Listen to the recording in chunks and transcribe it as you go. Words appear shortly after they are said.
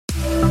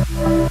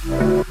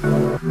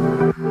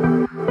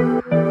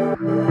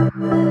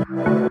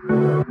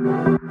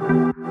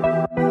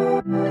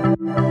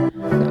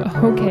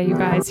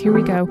here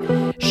we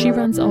go. She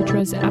Runs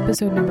Ultras,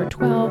 episode number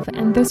 12,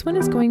 and this one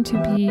is going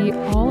to be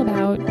all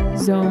about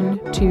Zone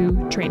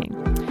 2 training.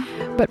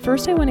 But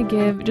first I want to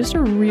give just a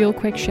real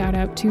quick shout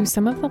out to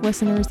some of the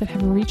listeners that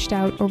have reached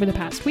out over the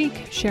past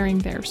week, sharing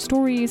their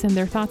stories and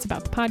their thoughts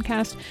about the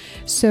podcast.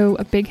 So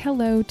a big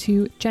hello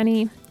to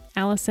Jenny,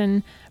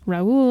 Allison,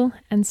 Raul,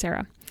 and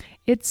Sarah.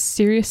 It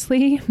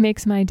seriously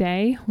makes my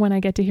day when I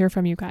get to hear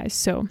from you guys,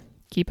 so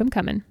keep them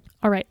coming.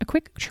 All right, a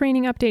quick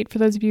training update for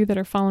those of you that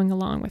are following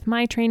along with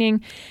my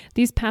training.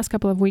 These past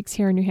couple of weeks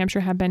here in New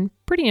Hampshire have been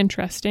pretty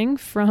interesting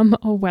from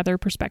a weather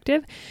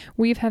perspective.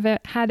 We've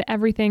had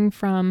everything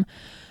from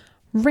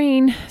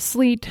rain,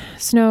 sleet,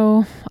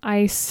 snow,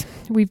 ice.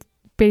 We've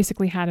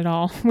basically had it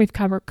all. We've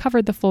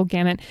covered the full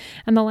gamut.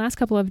 And the last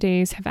couple of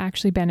days have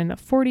actually been in the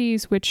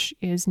 40s, which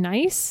is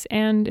nice.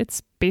 And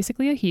it's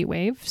basically a heat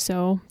wave.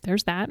 So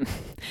there's that.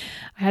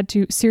 I had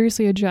to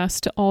seriously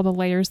adjust to all the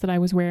layers that I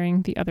was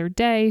wearing the other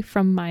day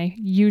from my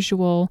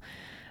usual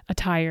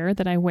attire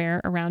that I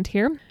wear around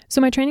here. So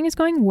my training is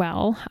going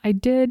well. I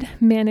did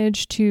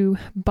manage to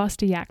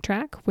bust a yak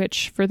track,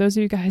 which for those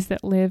of you guys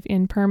that live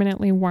in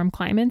permanently warm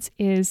climates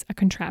is a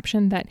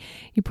contraption that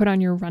you put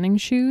on your running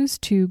shoes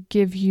to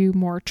give you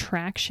more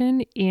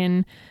traction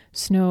in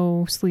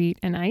snow, sleet,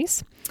 and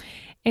ice.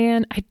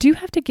 And I do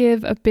have to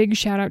give a big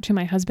shout out to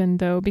my husband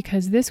though,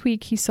 because this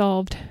week he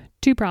solved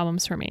two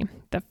problems for me.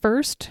 The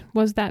first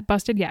was that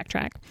busted yak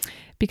track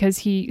because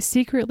he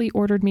secretly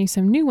ordered me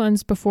some new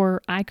ones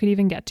before I could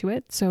even get to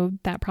it. So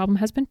that problem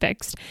has been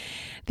fixed.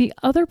 The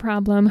other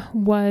problem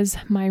was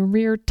my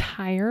rear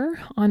tire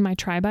on my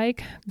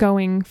tri-bike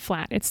going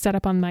flat. It's set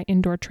up on my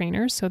indoor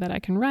trainers so that I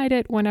can ride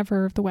it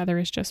whenever the weather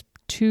is just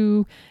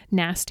too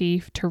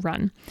nasty to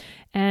run.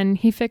 And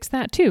he fixed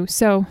that too.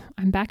 So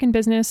I'm back in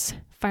business,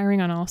 firing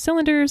on all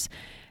cylinders.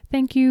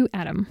 Thank you,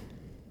 Adam.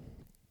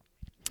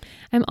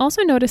 I'm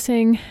also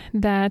noticing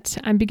that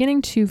I'm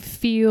beginning to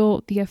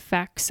feel the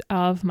effects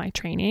of my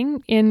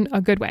training in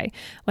a good way.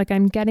 Like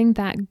I'm getting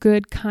that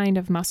good kind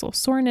of muscle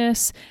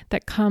soreness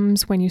that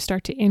comes when you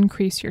start to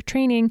increase your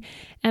training.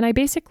 And I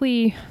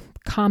basically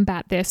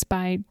combat this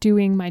by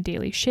doing my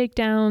daily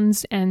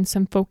shakedowns and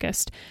some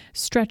focused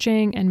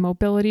stretching and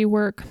mobility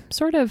work,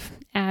 sort of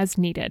as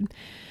needed.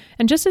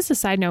 And just as a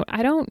side note,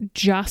 I don't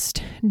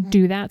just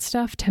do that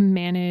stuff to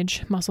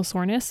manage muscle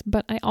soreness,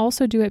 but I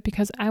also do it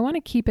because I want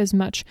to keep as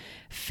much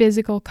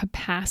physical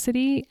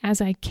capacity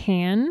as I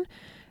can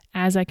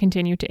as I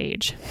continue to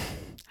age.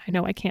 I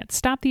know I can't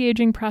stop the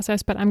aging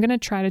process, but I'm going to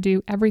try to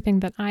do everything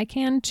that I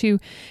can to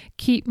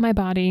keep my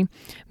body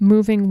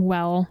moving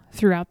well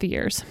throughout the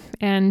years.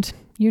 And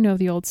you know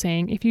the old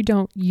saying, if you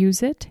don't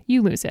use it,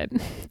 you lose it.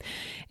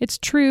 It's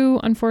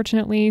true,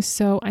 unfortunately,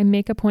 so I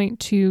make a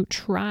point to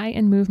try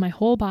and move my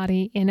whole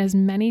body in as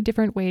many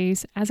different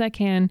ways as I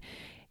can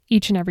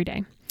each and every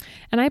day.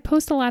 And I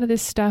post a lot of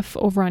this stuff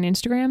over on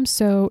Instagram,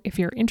 so if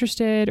you're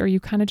interested or you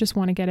kind of just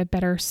want to get a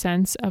better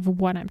sense of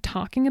what I'm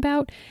talking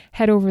about,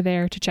 head over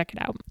there to check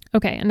it out.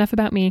 Okay, enough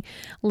about me.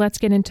 Let's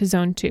get into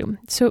Zone 2.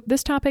 So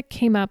this topic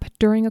came up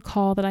during a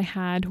call that I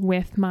had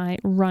with my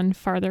Run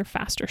Farther,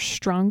 Faster,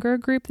 Stronger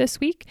group this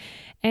week,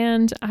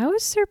 and I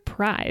was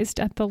surprised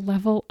at the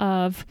level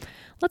of,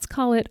 let's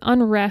call it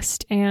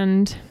unrest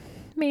and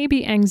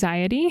maybe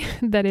anxiety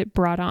that it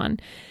brought on.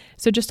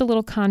 So just a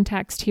little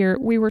context here,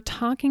 we were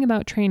talking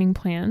about training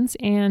plans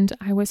and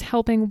I was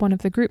helping one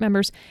of the group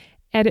members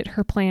edit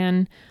her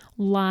plan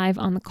live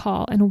on the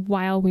call. And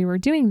while we were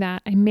doing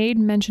that, I made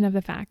mention of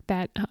the fact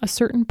that a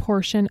certain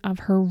portion of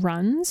her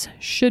runs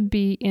should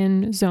be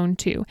in Zone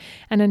 2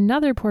 and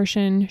another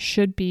portion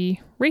should be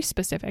race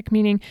specific,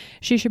 meaning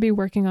she should be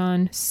working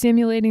on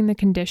simulating the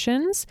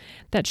conditions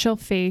that she'll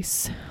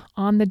face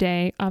on the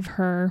day of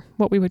her,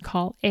 what we would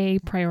call a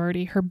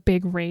priority, her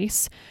big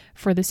race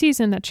for the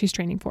season that she's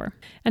training for.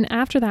 And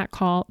after that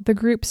call, the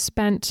group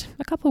spent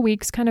a couple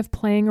weeks kind of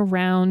playing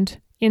around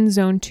in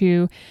Zone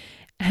 2.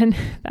 And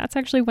that's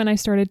actually when I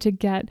started to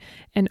get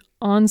an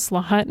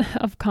onslaught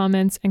of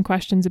comments and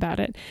questions about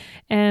it.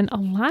 And a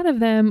lot of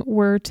them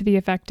were to the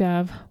effect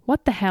of,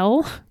 what the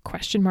hell? ?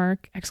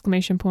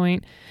 Exclamation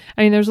point.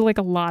 I mean, there's like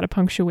a lot of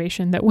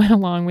punctuation that went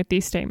along with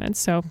these statements.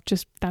 So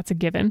just that's a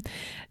given.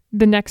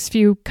 The next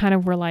few kind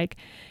of were like,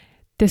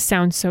 this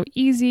sounds so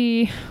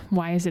easy.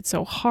 Why is it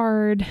so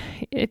hard?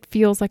 It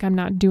feels like I'm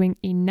not doing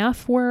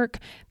enough work.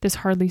 This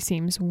hardly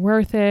seems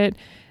worth it.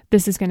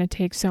 This is going to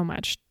take so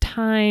much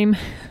time.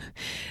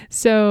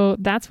 So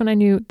that's when I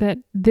knew that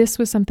this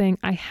was something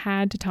I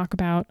had to talk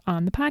about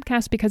on the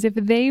podcast, because if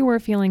they were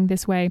feeling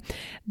this way,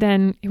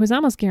 then it was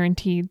almost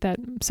guaranteed that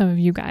some of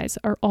you guys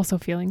are also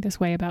feeling this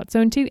way about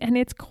Zone 2. And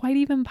it's quite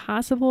even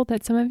possible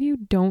that some of you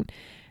don't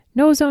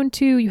know Zone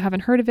 2, you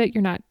haven't heard of it,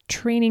 you're not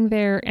training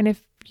there. And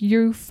if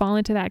you fall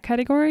into that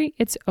category,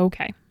 it's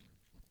okay.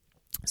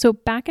 So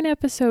back in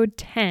episode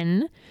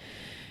 10,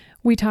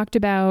 we talked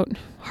about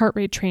heart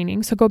rate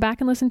training. So go back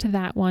and listen to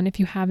that one if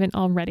you haven't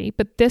already.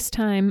 But this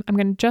time I'm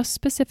going to just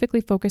specifically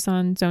focus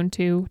on zone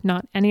 2,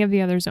 not any of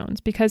the other zones,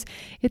 because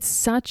it's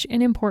such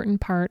an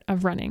important part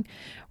of running,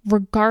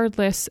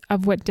 regardless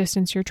of what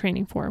distance you're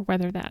training for,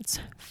 whether that's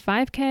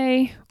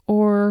 5K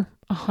or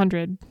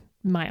 100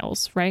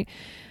 miles, right?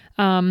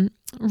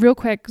 Real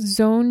quick,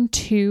 zone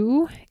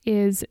 2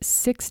 is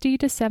 60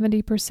 to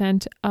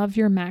 70% of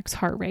your max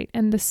heart rate.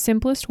 And the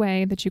simplest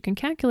way that you can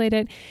calculate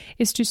it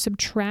is to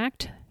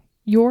subtract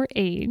your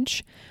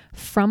age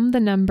from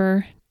the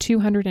number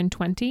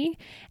 220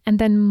 and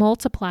then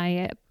multiply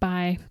it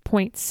by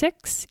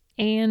 0.6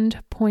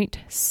 and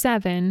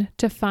 0.7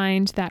 to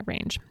find that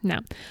range. Now,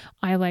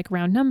 I like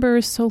round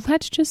numbers, so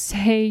let's just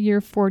say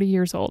you're 40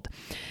 years old.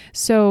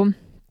 So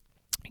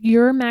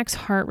your max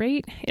heart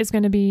rate is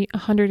going to be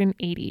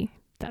 180.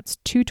 That's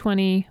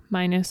 220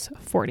 minus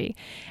 40.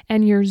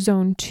 And your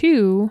zone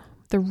 2,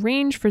 the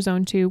range for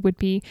zone 2 would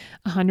be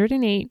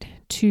 108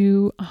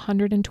 to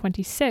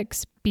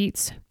 126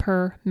 beats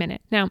per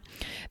minute. Now,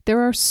 there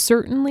are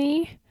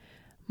certainly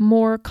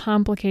more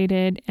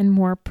complicated and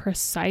more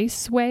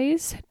precise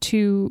ways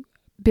to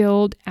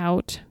build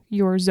out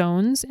your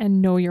zones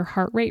and know your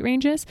heart rate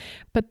ranges.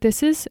 But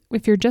this is,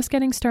 if you're just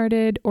getting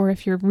started or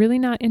if you're really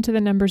not into the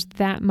numbers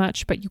that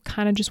much, but you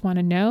kind of just want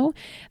to know,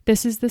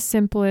 this is the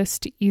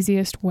simplest,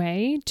 easiest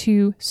way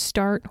to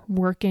start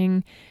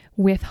working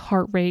with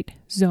heart rate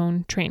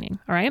zone training.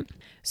 All right.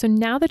 So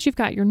now that you've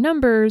got your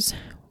numbers,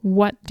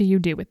 what do you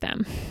do with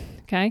them?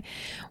 Okay.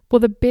 Well,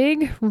 the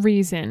big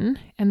reason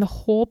and the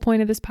whole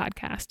point of this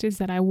podcast is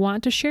that I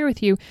want to share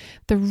with you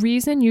the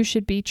reason you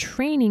should be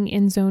training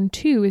in zone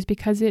 2 is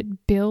because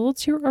it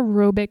builds your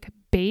aerobic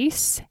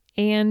base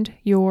and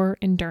your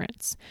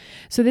endurance.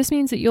 So this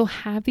means that you'll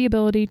have the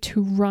ability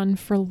to run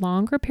for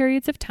longer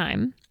periods of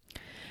time,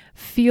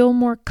 feel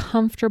more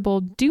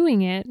comfortable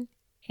doing it,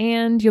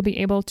 and you'll be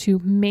able to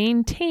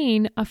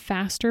maintain a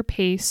faster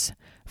pace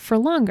for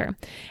longer.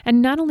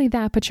 And not only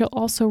that, but you'll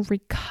also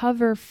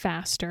recover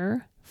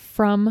faster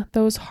from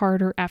those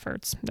harder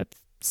efforts. That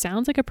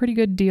sounds like a pretty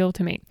good deal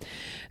to me.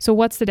 So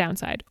what's the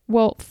downside?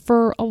 Well,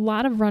 for a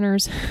lot of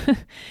runners,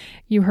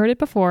 you heard it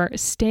before,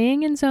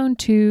 staying in zone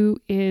 2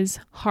 is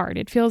hard.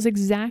 It feels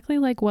exactly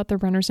like what the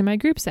runners in my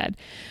group said,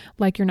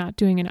 like you're not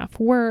doing enough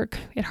work,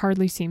 it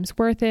hardly seems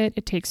worth it,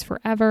 it takes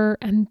forever,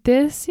 and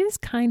this is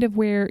kind of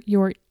where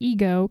your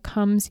ego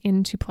comes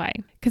into play.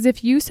 Because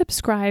if you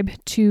subscribe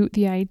to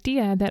the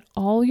idea that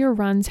all your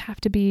runs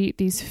have to be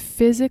these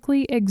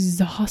physically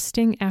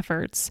exhausting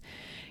efforts,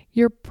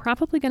 you're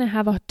probably going to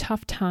have a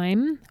tough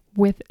time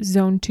with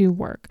zone 2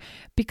 work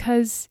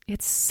because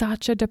it's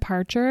such a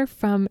departure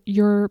from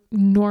your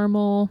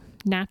normal,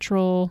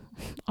 natural,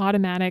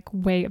 automatic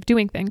way of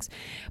doing things.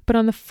 But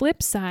on the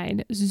flip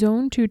side,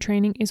 zone 2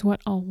 training is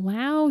what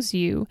allows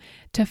you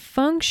to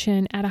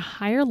function at a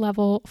higher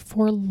level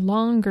for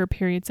longer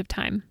periods of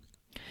time.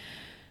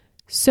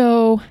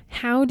 So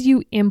how do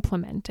you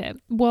implement it?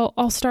 Well,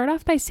 I'll start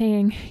off by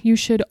saying you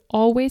should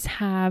always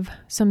have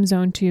some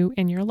zone 2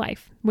 in your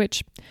life,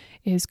 which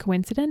is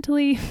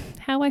coincidentally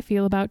how I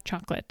feel about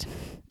chocolate.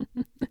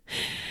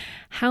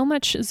 How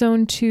much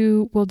zone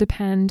 2 will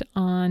depend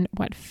on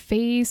what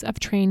phase of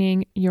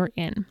training you're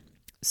in.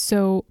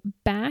 So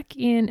back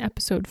in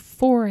episode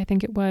 4, I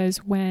think it was,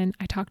 when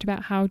I talked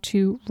about how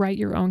to write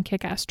your own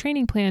kick-ass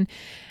training plan,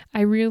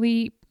 I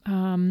really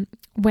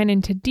went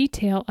into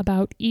detail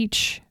about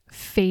each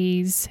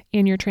phase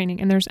in your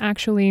training. And there's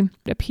actually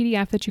a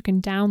PDF that you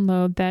can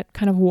download that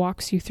kind of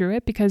walks you through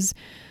it, because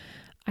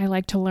I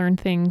like to learn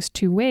things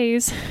 2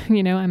 ways.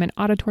 You know, I'm an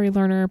auditory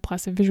learner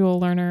plus a visual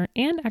learner,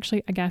 and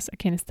actually, I guess, a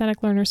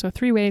kinesthetic learner. So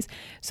 3 ways.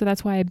 So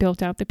that's why I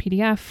built out the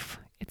PDF.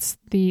 It's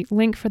the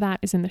link for that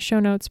is in the show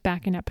notes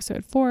back in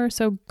episode 4.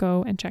 So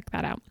go and check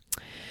that out.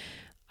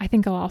 I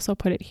think I'll also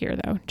put it here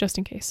though, just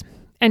in case.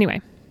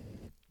 Anyway,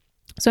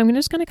 so I'm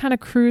just going to kind of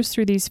cruise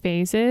through these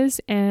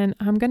phases, and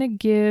I'm going to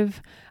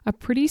give a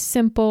pretty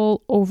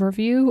simple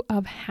overview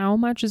of how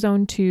much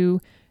zone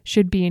 2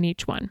 should be in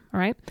each one. All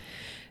right.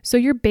 So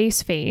your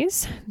base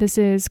phase, this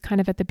is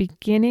kind of at the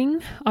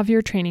beginning of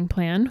your training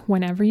plan.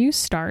 Whenever you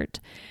start,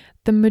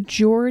 the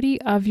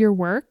majority of your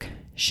work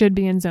should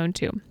be in zone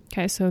 2.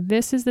 Okay. So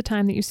this is the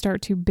time that you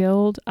start to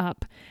build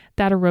up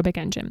that aerobic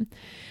engine.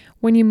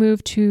 When you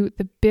move to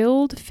the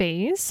build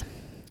phase,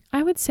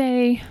 I would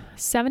say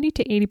 70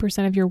 to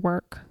 80% of your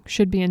work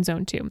should be in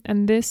zone 2.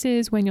 And this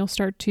is when you'll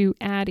start to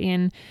add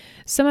in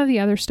some of the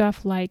other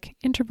stuff like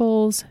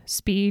intervals,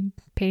 speed,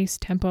 pace,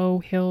 tempo,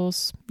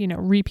 hills,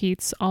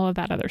 repeats, all of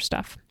that other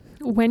stuff.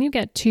 When you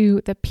get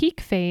to the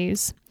peak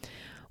phase,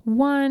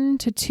 1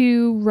 to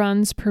 2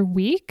 runs per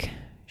week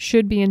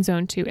should be in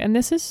zone 2. And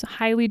this is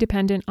highly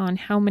dependent on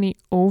how many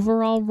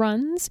overall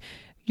runs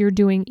you're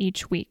doing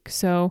each week.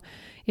 So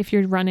if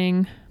you're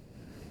running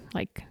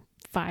like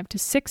 5 to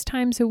 6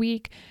 times a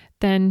week,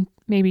 then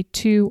maybe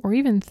 2 or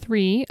even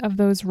 3 of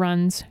those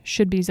runs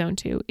should be zone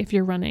 2. If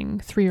you're running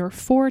 3 or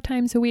 4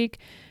 times a week,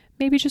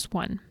 maybe just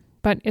 1.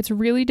 But it's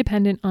really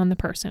dependent on the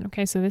person.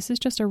 Okay, so this is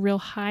just a real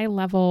high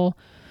level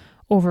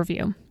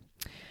overview.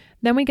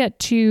 Then we get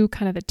to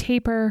kind of the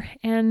taper,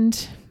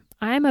 and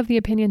I'm of the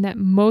opinion that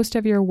most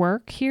of your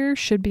work here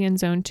should be in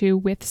zone 2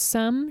 with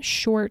some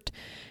short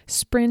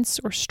sprints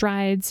or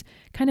strides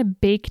kind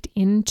of baked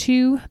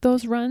into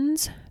those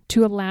runs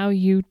to allow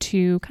you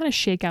to kind of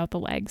shake out the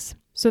legs.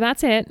 So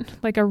that's it,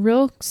 like a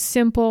real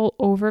simple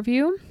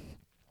overview.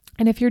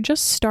 And if you're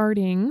just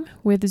starting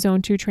with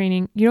zone 2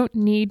 training, you don't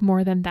need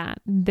more than that.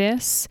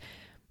 This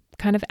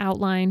kind of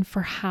outline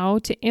for how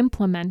to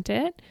implement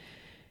it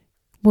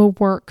will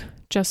work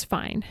just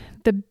fine.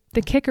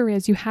 The kicker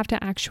is you have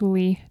to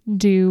actually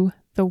do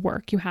the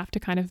work. You have to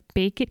kind of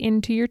bake it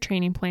into your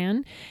training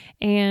plan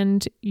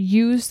and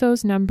use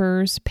those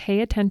numbers,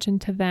 pay attention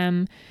to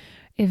them,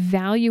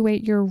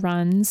 evaluate your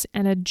runs,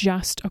 and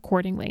adjust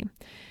accordingly.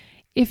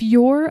 If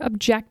your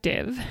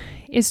objective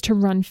is to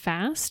run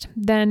fast,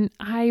 then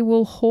I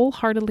will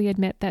wholeheartedly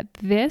admit that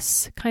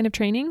this kind of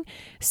training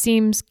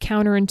seems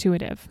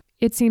counterintuitive.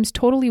 It seems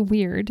totally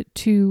weird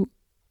to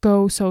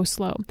go so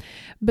slow.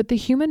 But the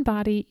human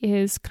body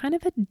is kind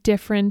of a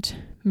different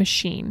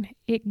machine.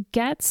 It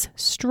gets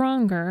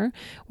stronger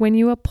when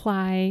you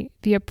apply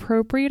the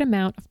appropriate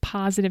amount of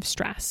positive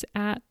stress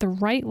at the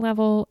right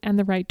level and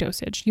the right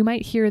dosage. You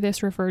might hear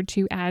this referred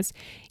to as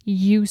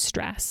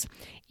eustress,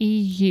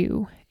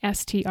 EUSTRESS.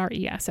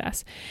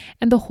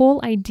 And the whole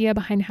idea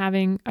behind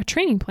having a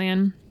training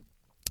plan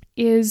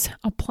is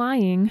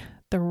applying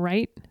the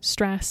right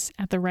stress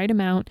at the right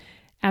amount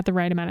at the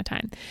right amount of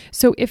time.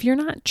 So if you're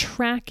not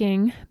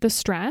tracking the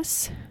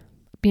stress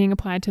being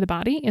applied to the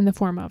body in the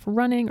form of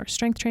running or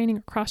strength training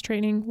or cross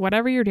training,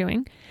 whatever you're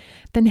doing,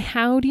 then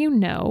how do you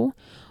know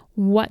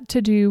what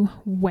to do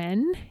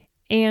when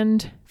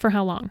and for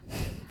how long,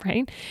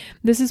 right?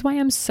 This is why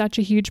I'm such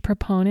a huge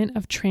proponent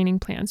of training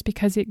plans,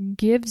 because it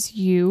gives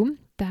you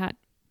that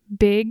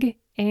big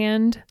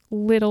and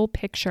little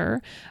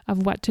picture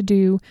of what to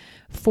do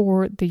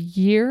for the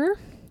year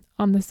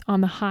on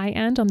the high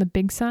end, on the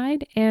big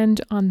side, and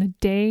on the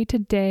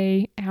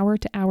day-to-day,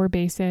 hour-to-hour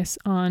basis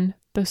on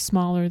the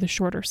smaller, the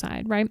shorter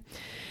side, right?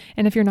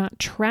 And if you're not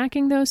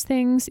tracking those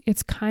things,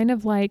 it's kind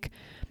of like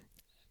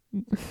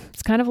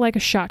a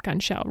shotgun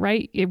shell,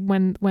 right?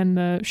 When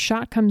the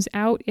shot comes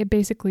out, it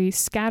basically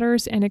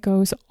scatters and it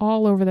goes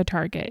all over the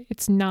target.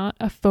 It's not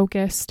a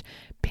focused,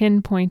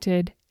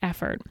 pinpointed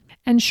effort.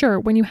 And sure,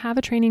 when you have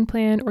a training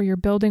plan or you're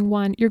building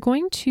one, you're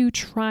going to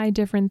try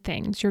different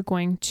things. You're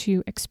going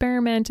to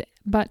experiment,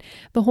 but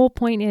the whole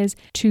point is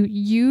to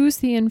use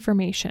the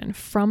information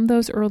from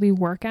those early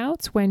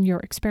workouts when you're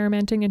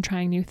experimenting and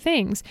trying new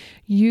things.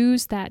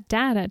 Use that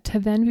data to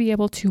then be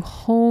able to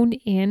hone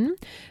in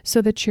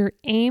so that you're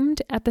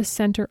aimed at the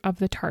center of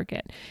the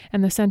target.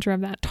 And the center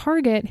of that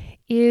target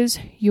is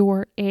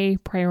your A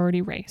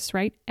priority race,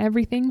 right?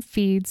 Everything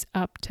feeds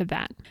up to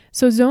that.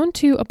 So zone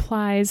 2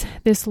 applies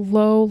this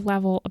low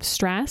level of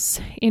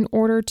stress in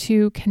order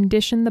to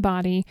condition the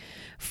body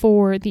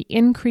for the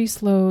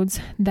increased loads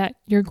that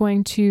you're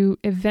going to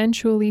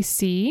eventually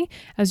see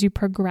as you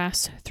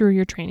progress through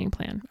your training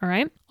plan, all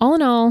right? All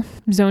in all,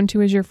 zone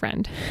 2 is your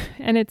friend,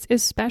 and it's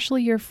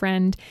especially your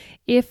friend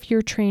if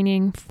you're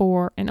training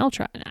for an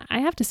ultra. I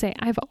have to say,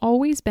 I've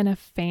always been a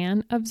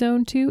fan of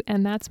zone 2,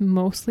 and that's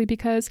mostly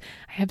because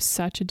I have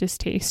such a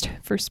distaste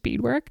for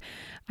speed work.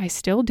 I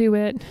still do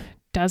it.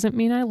 Doesn't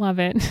mean I love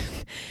it.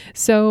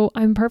 So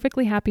I'm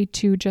perfectly happy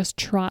to just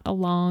trot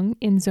along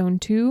in zone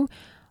 2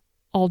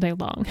 all day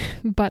long.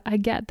 But I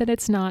get that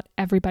it's not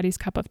everybody's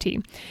cup of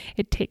tea.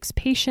 It takes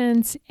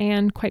patience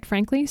and, quite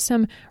frankly,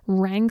 some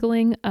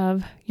wrangling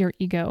of your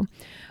ego.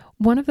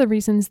 One of the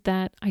reasons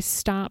that I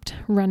stopped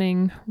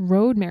running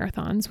road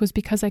marathons was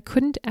because I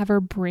couldn't ever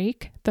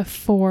break the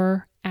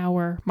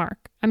 4-hour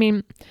mark. I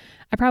mean,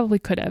 I probably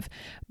could have,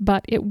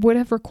 but it would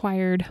have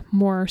required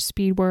more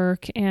speed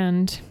work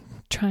and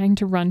trying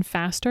to run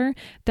faster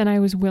than I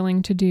was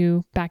willing to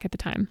do back at the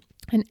time.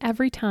 And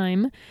every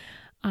time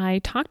I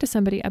talked to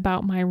somebody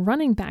about my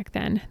running back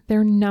then,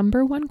 their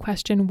number one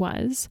question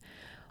was,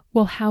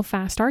 well, how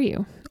fast are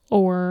you?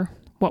 Or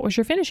what was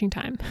your finishing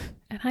time?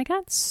 And I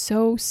got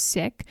so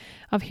sick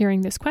of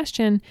hearing this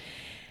question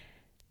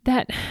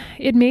that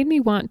it made me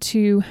want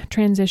to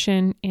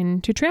transition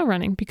into trail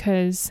running,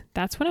 because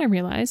that's when I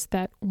realized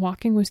that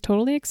walking was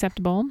totally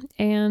acceptable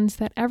and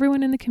that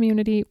everyone in the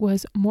community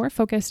was more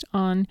focused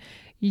on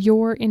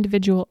your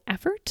individual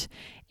effort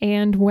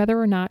and whether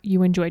or not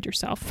you enjoyed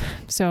yourself.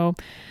 So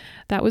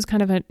that was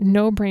kind of a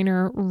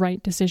no-brainer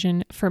right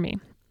decision for me.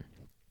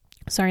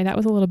 Sorry, that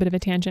was a little bit of a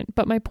tangent,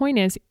 but my point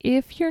is,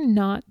 if you're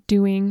not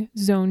doing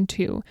zone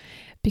 2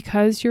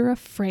 because you're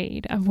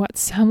afraid of what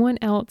someone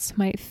else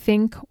might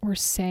think or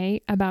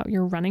say about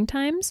your running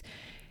times,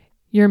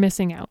 you're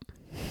missing out.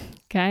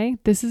 Okay?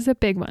 This is a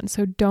big one,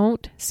 so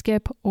don't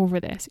skip over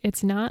this.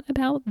 It's not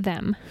about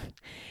them.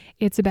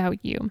 It's about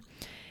you.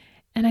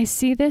 And I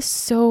see this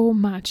so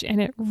much,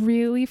 and it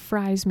really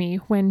fries me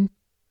when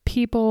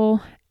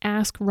people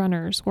ask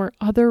runners or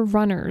other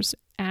runners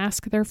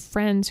ask their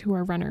friends who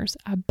are runners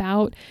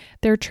about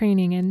their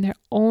training, and their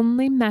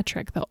only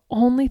metric, the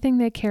only thing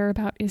they care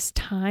about is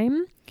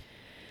time.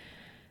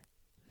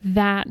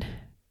 That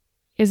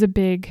is a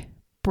big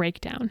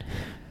breakdown,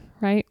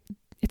 right?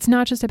 It's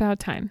not just about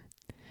time.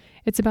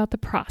 It's about the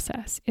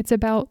process. It's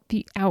about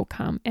the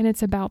outcome. And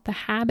it's about the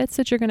habits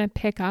that you're going to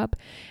pick up,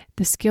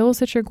 the skills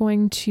that you're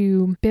going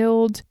to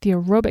build, the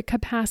aerobic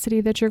capacity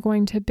that you're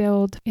going to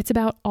build. It's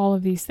about all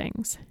of these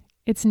things.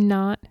 It's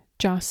not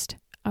just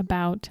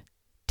about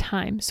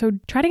time. So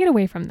try to get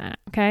away from that,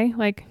 okay?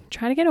 Like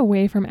try to get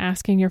away from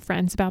asking your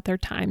friends about their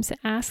times.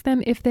 Ask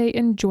them if they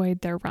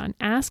enjoyed their run.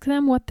 Ask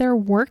them what they're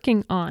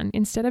working on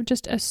instead of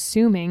just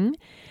assuming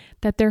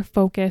that they're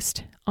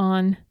focused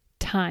on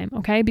time,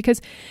 okay? Because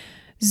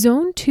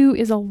Zone 2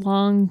 is a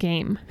long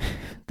game.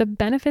 The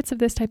benefits of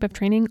this type of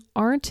training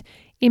aren't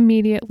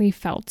immediately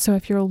felt. So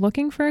if you're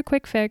looking for a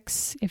quick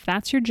fix, if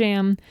that's your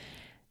jam,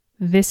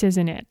 this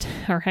isn't it,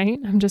 all right?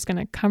 I'm just going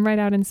to come right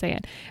out and say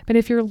it. But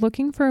if you're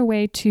looking for a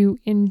way to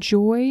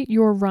enjoy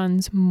your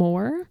runs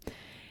more,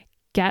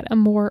 get a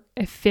more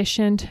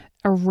efficient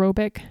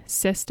aerobic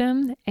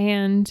system,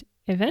 and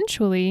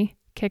eventually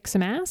kick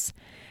some ass,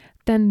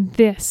 then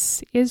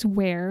this is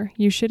where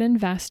you should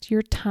invest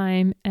your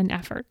time and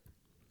effort.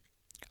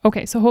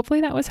 Okay, so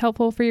hopefully that was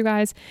helpful for you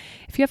guys.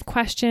 If you have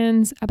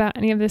questions about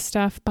any of this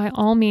stuff, by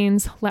all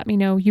means, let me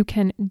know. You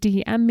can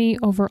DM me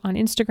over on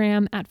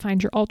Instagram at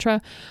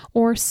FindYourUltra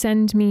or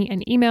send me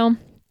an email,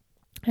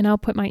 and I'll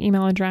put my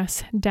email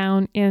address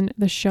down in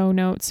the show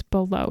notes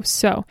below.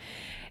 So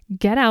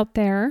get out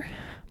there,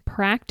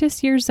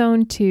 practice your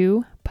Zone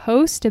 2,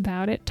 post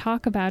about it,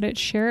 talk about it,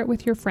 share it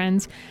with your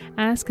friends,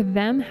 ask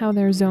them how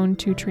their Zone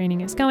 2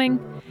 training is going.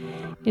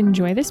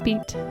 Enjoy this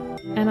beat,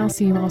 and I'll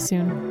see you all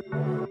soon.